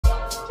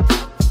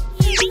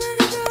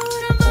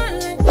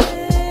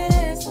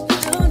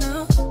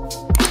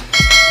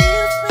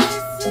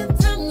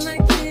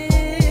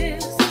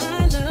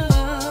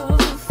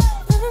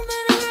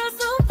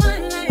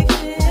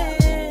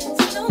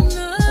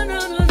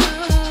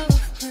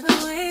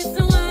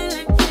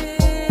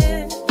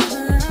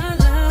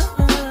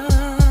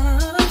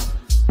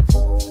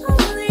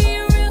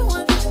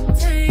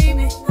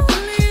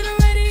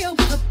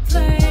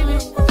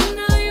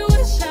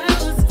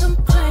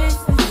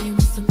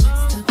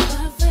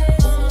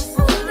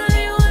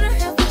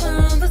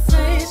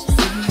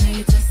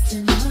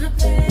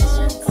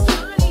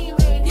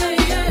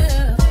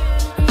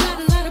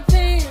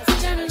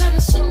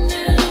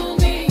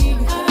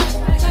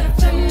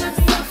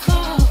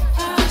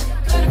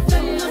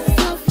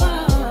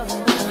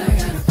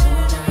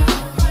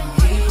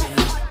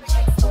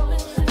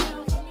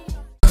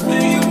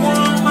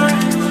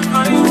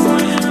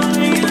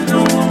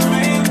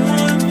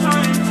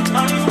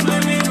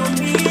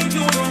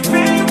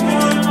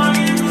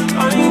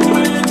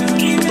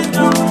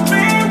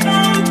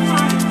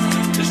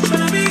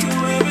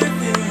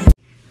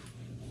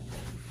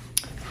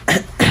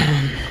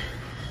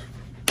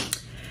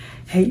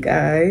Hey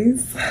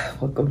guys,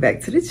 welcome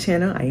back to the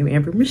channel. I am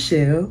Amber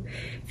Michelle.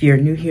 If you're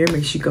new here,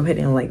 make sure you go ahead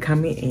and like,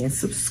 comment, and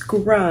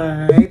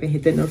subscribe, and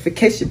hit that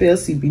notification bell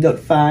so you'll be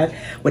notified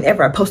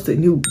whenever I post a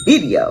new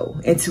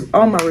video. And to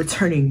all my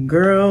returning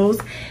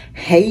girls,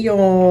 hey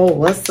y'all,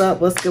 what's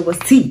up, what's good,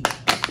 what's tea?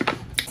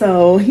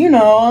 So, you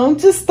know, I'm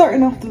just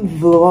starting off the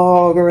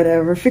vlog or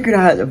whatever. Figured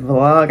out the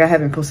vlog. I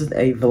haven't posted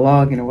a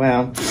vlog in a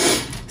while.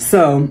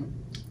 So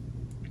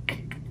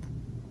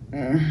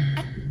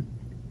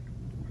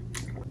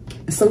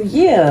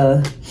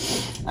yeah,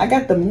 I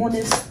got the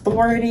morning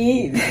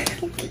started.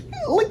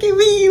 Look at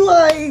me,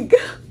 like,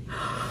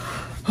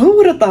 who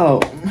would have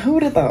thought? Who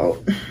would have thought?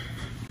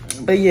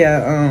 But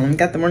yeah,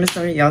 got the morning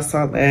started. Y'all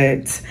saw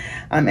that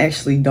I'm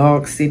actually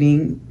dog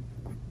sitting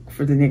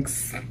for the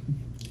next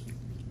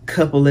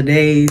couple of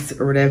days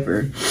or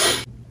whatever.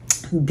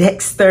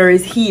 Dexter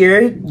is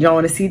here. Y'all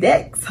want to see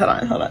Dex? Hold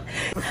on.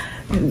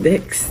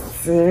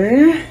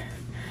 Dexter,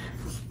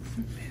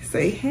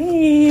 say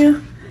hey.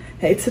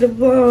 Hey to the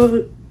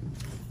vlog.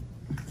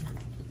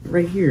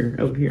 Right here,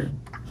 over here.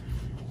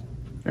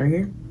 Right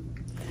here.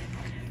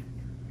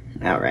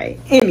 All right,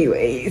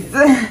 anyways.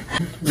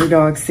 We're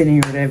dog sitting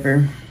or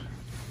whatever.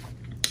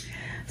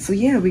 So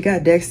yeah, we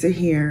got Dexter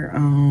here.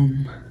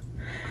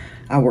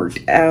 I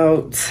worked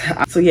out.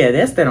 So yeah,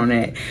 that's that on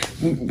that.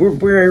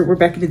 We're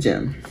back in the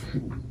gym,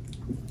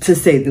 to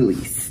say the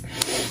least.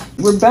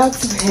 We're about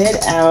to head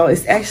out.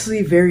 It's actually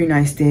a very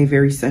nice day,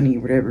 very sunny,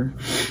 whatever.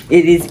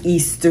 It is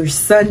Easter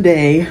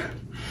Sunday,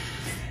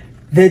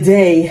 the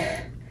day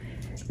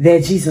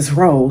that Jesus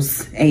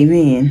rose.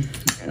 Amen.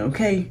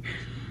 Okay.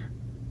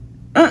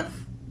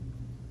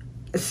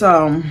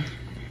 So,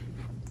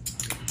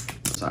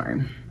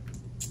 sorry.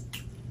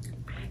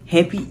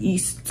 Happy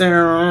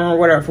Easter,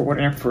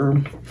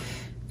 whatever.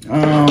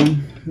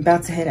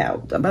 About to head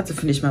out. I'm about to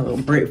finish my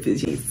little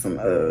breakfast. Eat some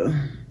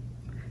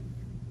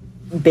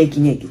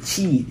bacon, egg, and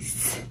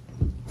cheese.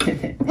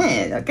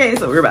 Okay,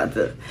 so we're about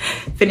to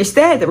finish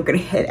that, then we're gonna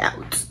head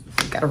out.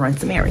 Gotta run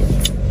some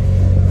errands.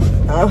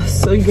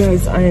 So you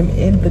guys, I am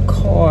in the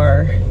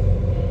car.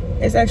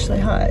 It's actually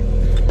hot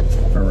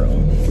for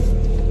real.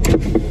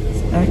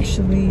 It's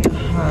actually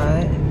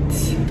hot.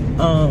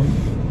 I'm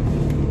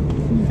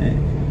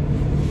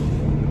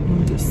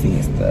just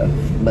seeing stuff,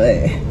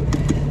 but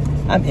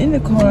I'm in the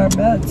car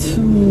about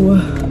to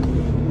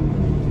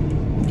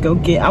go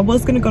get, I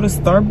was gonna go to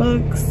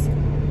Starbucks,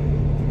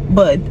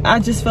 but I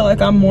just felt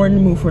like I'm more in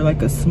the mood for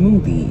like a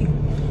smoothie.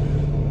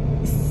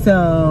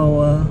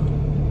 So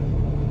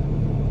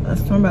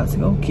that's what I'm about to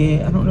go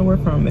get. I don't know where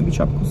from. Maybe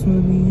tropical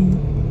smoothie.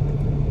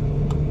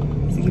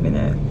 Is it giving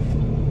that?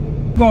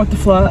 I'm going with the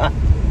flow. I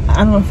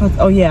don't know if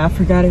oh yeah, I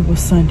forgot it was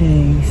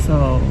Sunday.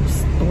 So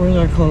stores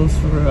are closed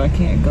for real. I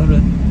can't go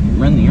to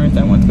run the errands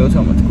I want to go to.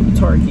 I want to go to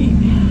Target.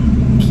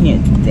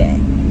 Can't do that.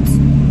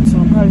 So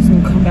I'm probably just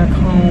gonna come back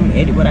home,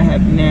 edit what I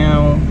have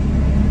now,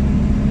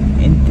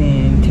 and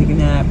then take a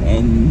nap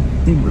and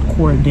then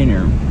record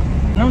dinner.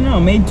 I don't know, I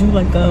may do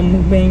like a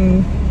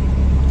mukbang,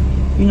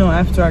 you know,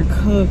 after I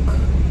cook,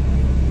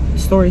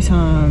 story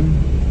time.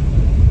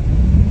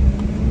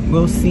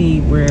 We'll see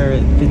where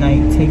the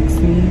night takes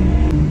me.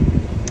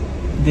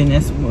 Then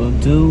that's what we'll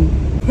do.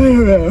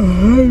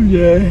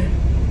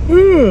 I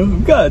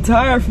got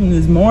tired from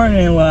this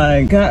morning,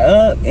 like got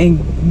up and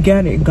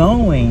got it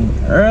going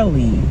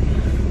early.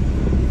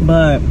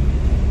 But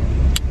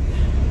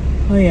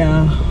oh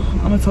yeah,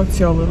 I'm gonna talk to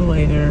y'all a little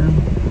later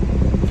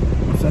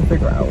once I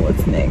figure out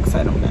what's next.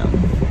 I don't know.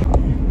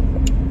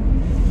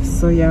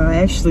 So yeah, I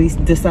actually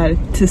decided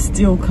to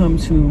still come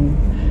to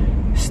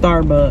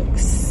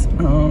Starbucks.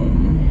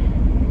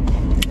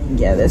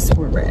 Yeah, that's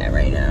where we're at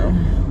right now.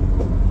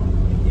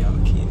 Y'all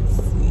can't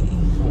see,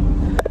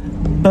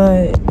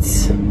 but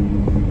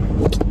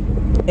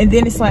and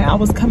then it's like I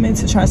was coming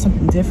to try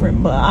something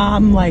different, but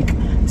I'm like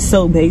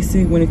so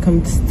basic when it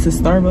comes to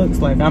Starbucks.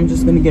 Like I'm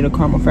just gonna get a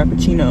caramel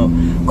frappuccino,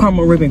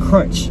 caramel ribbon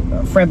crunch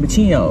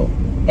frappuccino,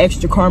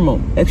 extra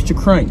caramel, extra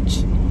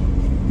crunch.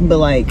 But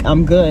like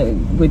I'm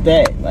good with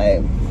that.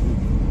 Like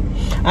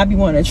I be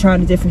wanting to try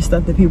the different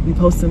stuff that people be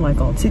posting like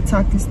on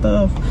TikTok and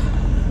stuff,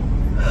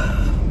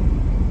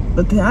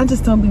 but then I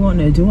just don't be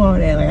wanting to do all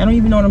that. Like I don't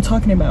even know what I'm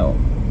talking about.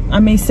 I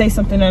may say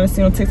something that I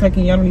see on TikTok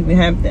and y'all don't even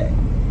have that.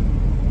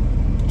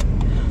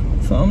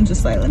 So I'm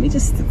just like, let me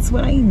just stick to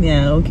what I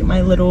know. Get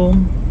my little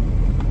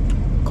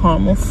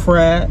caramel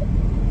frap,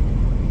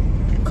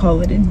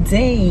 call it a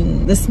day.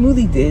 The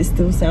smoothie did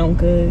still sound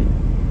good,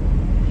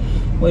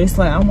 but it's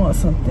like I want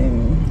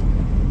something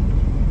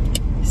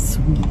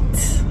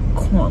sweet,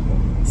 caramel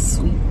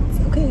sweet.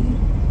 Okay,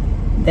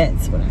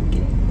 that's what I'm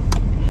getting.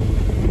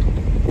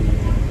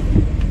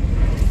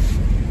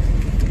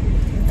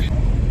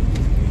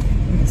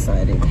 I'm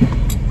excited.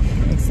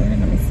 I'm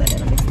excited.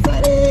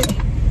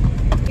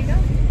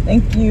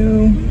 Thank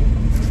you.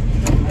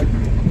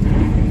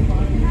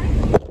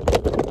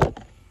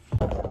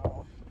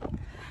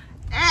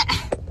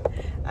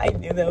 I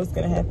knew that was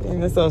gonna happen.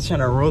 That's why I was trying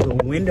to roll the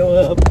window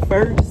up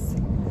first.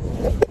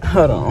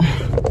 Hold on.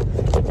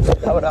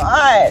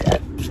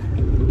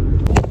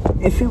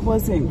 if it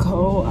wasn't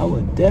cold, I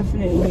would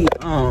definitely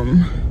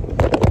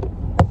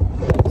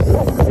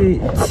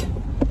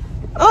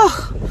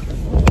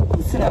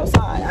sit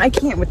outside. I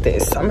can't with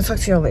this. I'm gonna talk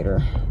to y'all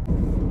later.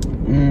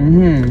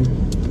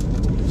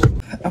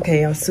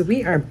 Okay, y'all, so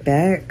we are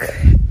back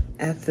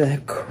at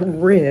the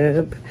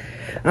crib.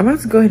 I'm about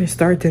to go ahead and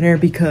start dinner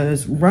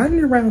because riding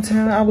around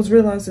town, I was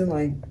realizing,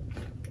 like,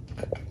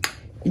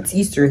 it's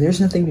Easter. There's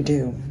nothing to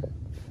do.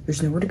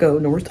 There's nowhere to go,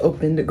 nowhere to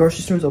open. The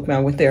grocery store's open. I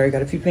went there. I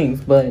got a few things,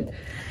 but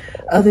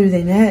other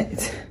than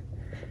that,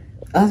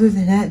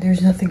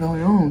 there's nothing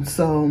going on.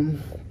 So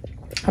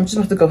I'm just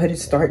about to go ahead and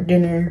start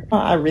dinner.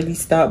 I really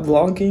stopped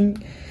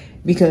vlogging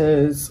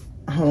because,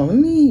 hold on,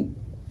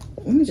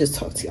 let me just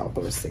talk to y'all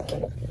for a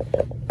second.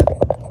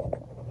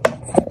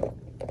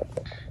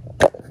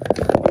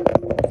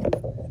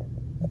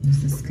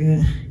 This is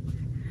good.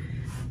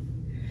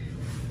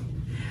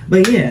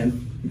 But yeah,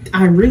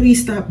 I really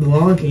stopped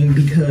vlogging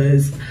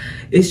because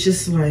it's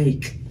just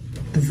like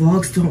the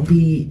vlogs don't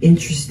be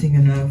interesting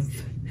enough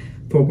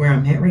for where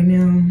I'm at right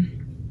now.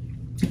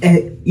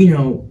 And, you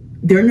know,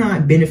 they're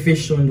not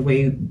beneficial in the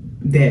way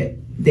that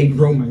they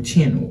grow my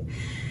channel.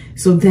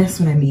 So that's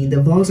what I mean. The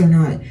vlogs are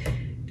not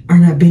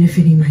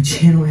benefiting my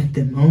channel at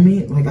the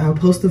moment. Like, I'll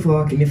post a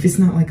vlog, and if it's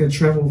not like a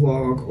travel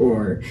vlog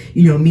or,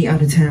 you know, me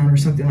out of town or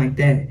something like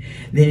that,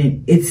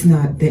 then it's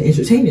not that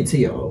entertaining to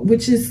y'all,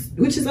 which is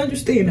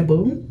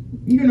understandable,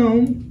 you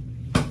know.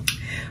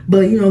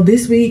 But, you know,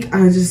 this week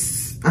I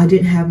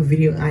didn't have a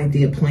video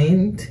idea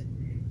planned.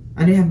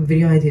 I didn't have a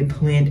video idea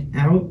planned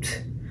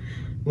out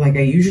like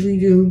I usually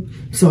do.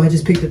 So I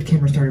just picked up the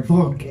camera and started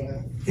vlogging.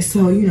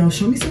 So, you know,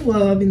 show me some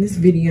love in this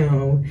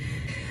video.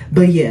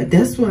 But yeah,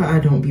 that's why I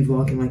don't be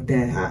vlogging like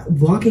that.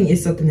 Vlogging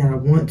is something that I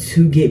want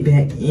to get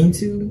back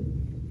into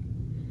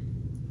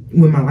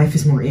when my life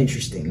is more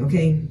interesting,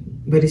 okay?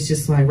 But it's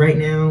just like right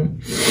now,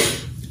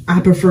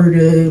 I prefer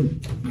to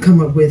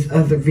come up with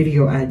other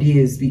video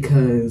ideas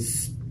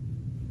because,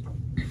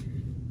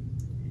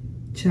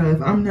 child,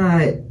 if I'm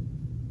not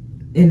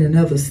in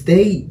another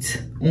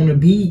state, on a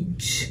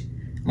beach,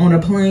 on a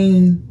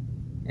plane,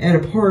 at a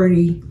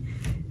party,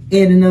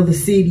 in another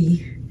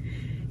city,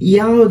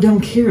 y'all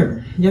don't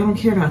care. Y'all don't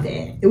care about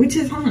that, which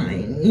is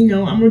fine. You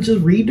know, I'm gonna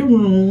just read the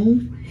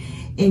room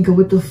and go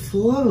with the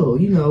flow,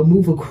 you know,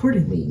 move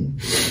accordingly.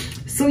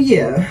 So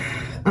yeah,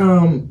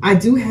 I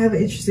do have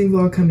an interesting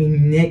vlog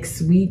coming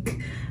next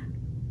week.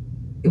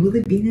 Will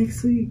it be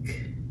next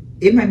week?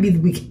 It might be the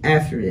week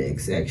after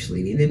next,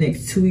 actually. In the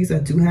next 2 weeks, I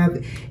do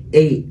have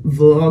a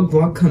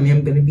vlog coming.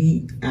 I'm gonna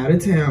be out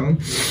of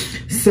town.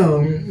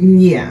 So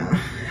yeah,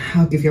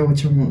 I'll give y'all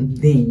what you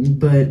want then.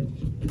 But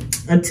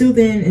until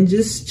then, and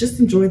just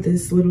enjoy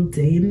this little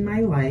day in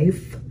my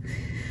life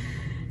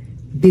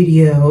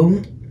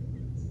video.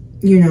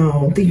 You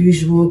know, the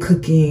usual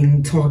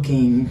cooking,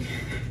 talking.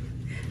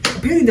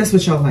 Apparently that's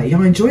what y'all like.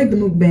 Y'all enjoyed the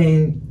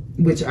mukbang,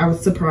 which I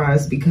was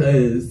surprised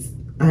because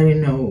I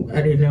didn't know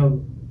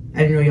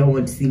y'all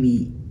wanted to see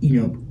me, you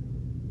know,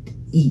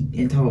 eat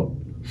and talk.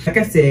 Like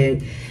I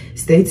said,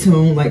 stay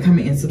tuned, like,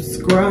 comment, and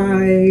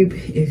subscribe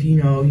if, you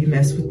know, you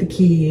mess with the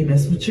kid,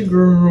 mess with your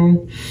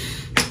girl.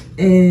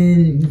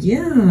 And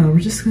yeah, we're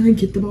just gonna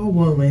get the ball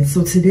rolling.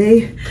 So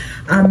today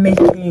I'm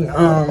making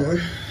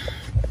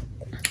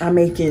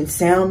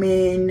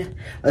salmon,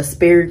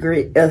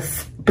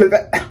 asparagus,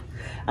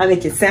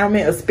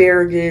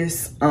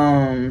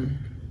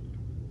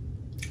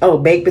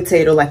 baked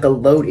potato, like a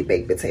loaded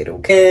baked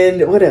potato.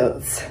 And what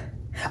else?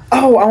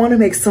 Oh, I want to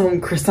make some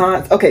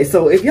croissants. Okay,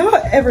 so if y'all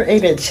ever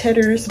ate at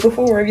Cheddar's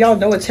before, if y'all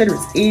know what Cheddar's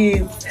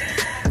is,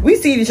 we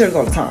see each other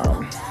all the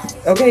time,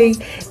 okay?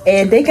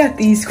 And they got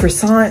these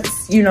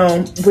croissants, you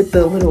know, with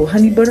the little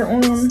honey butter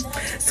on them.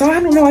 So I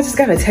don't know, I just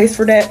got a taste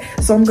for that.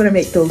 So I'm gonna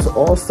make those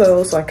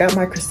also. So I got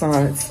my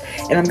croissants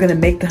and I'm gonna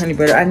make the honey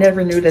butter. I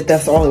never knew that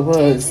that's all it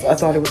was. I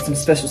thought it was some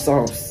special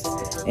sauce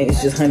and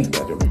it's just honey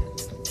butter.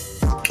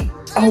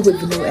 Oh, with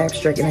vanilla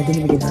extract, and I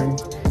didn't even get none.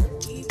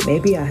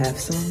 Maybe I have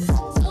some.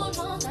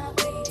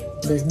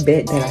 Let's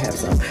bet that I have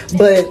some.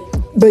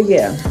 But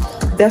yeah,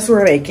 that's what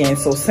we're making.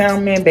 So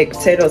salmon, baked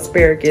potato,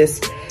 asparagus,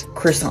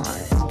 croissant.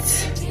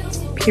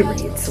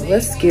 Period. So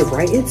let's get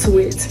right into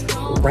it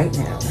right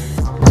now.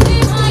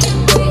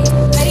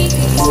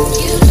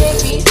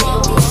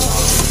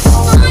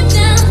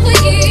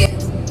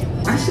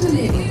 I should have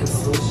made it a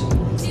solution.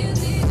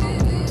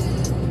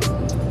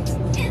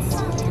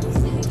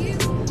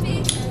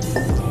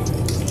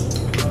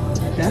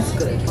 That's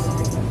good.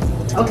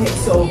 Okay,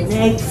 so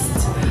next,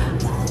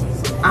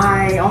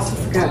 I also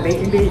forgot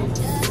bacon bits,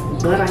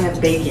 but I have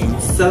bacon.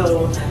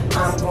 So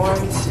I'm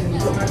going to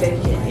put my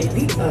bacon in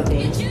the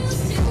oven,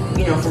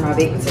 you know, for my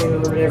baked potato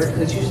or whatever,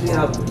 because usually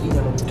I'll, you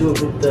know, do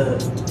it with the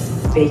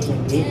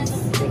bacon bits,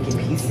 bacon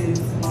pieces.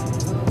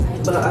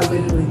 But I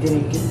literally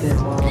didn't get them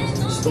while I was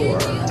in the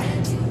store.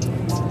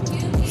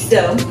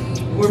 So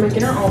we're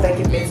making our own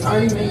bacon bits. I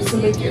already made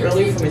some bacon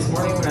earlier from this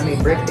morning when I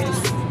made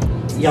breakfast.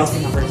 Y'all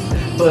see my breakfast.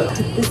 But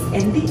put this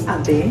in the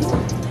oven.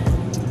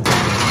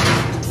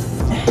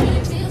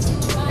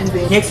 And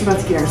then next we're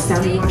about to get our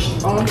salmon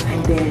washed off,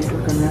 and then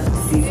we're gonna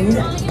season it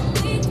up.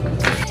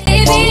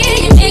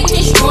 baby, you make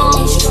me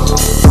strong.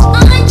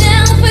 I'm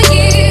down for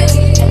you.